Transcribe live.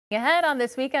Ahead on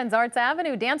this weekend's Arts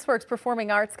Avenue, Danceworks Performing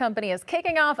Arts Company is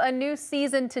kicking off a new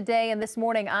season today, and this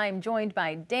morning I'm joined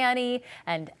by Danny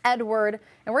and Edward,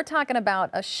 and we're talking about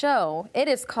a show. It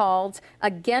is called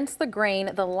Against the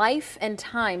Grain, The Life and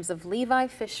Times of Levi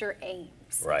Fisher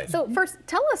Ames. Right. So first,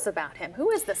 tell us about him. Who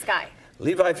is this guy?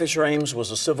 Levi Fisher Ames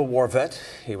was a Civil War vet.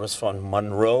 He was from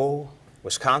Monroe,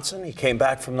 Wisconsin. He came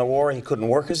back from the war. He couldn't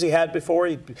work as he had before.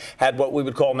 He had what we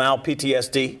would call now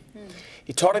PTSD.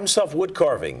 He taught himself wood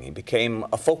carving. He became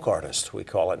a folk artist. We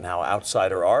call it now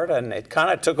outsider art, and it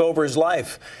kind of took over his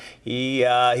life. He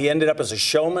ended up as a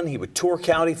showman. He would tour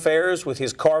county fairs with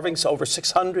his carvings, over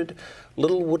 600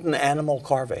 little wooden animal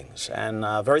carvings, and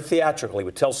very theatrical. He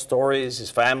would tell stories. His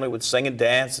family would sing and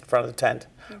dance in front of the tent.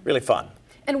 Really fun.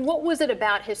 And what was it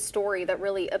about his story that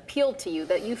really appealed to you,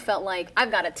 that you felt like,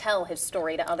 I've got to tell his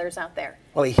story to others out there?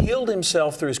 Well, he healed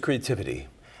himself through his creativity.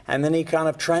 And then he kind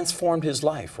of transformed his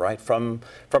life, right, from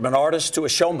an artist to a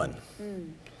showman.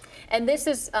 And this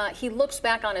is, he looks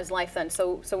back on his life then.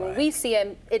 So when we see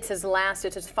him, it's his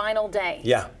final day.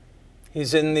 Yeah.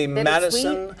 He's in the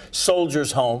Madison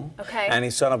Soldiers Home, and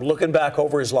he's sort of looking back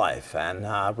over his life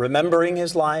and remembering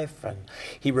his life. And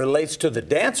he relates to the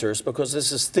dancers, because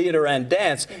this is theater and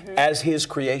dance, as his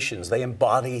creations. They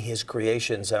embody his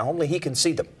creations, and only he can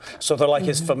see them. So they're like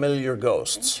his familiar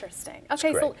ghosts. Interesting.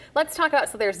 Okay, so let's talk about,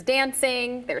 so there's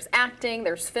dancing, there's acting,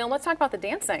 there's film. Let's talk about the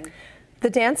dancing. The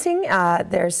dancing,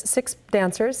 there's 6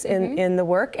 dancers in the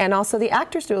work, and also the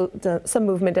actors do some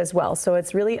movement as well. So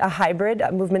it's really a hybrid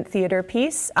movement theater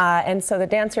piece. And so the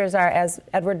dancers are, as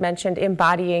Edward mentioned,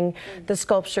 embodying the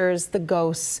sculptures, the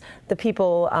ghosts, the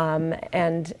people,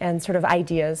 and sort of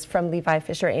ideas from Levi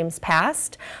Fisher Ames'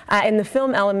 past. And the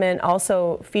film element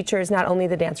also features not only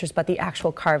the dancers, but the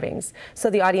actual carvings.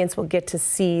 So the audience will get to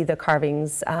see the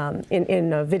carvings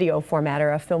in a video format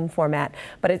or a film format,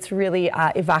 but it's really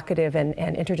evocative and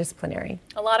interdisciplinary.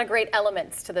 A lot of great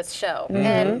elements to this show.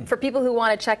 And for people who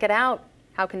want to check it out,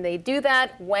 how can they do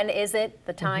that? When is it?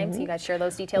 The times? You guys share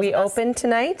those details with us? We open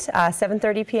tonight,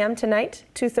 7:30 p.m. tonight,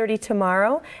 2:30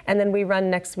 tomorrow, and then we run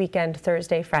next weekend,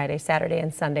 Thursday, Friday, Saturday,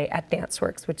 and Sunday at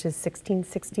Danceworks, which is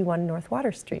 1661 North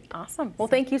Water Street. Awesome. Well,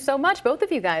 thank you so much, both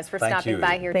of you guys, for stopping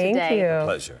by here today. Thank you.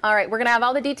 Pleasure. All right, we're going to have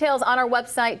all the details on our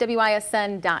website,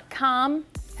 WISN.com.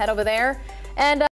 Head over there. And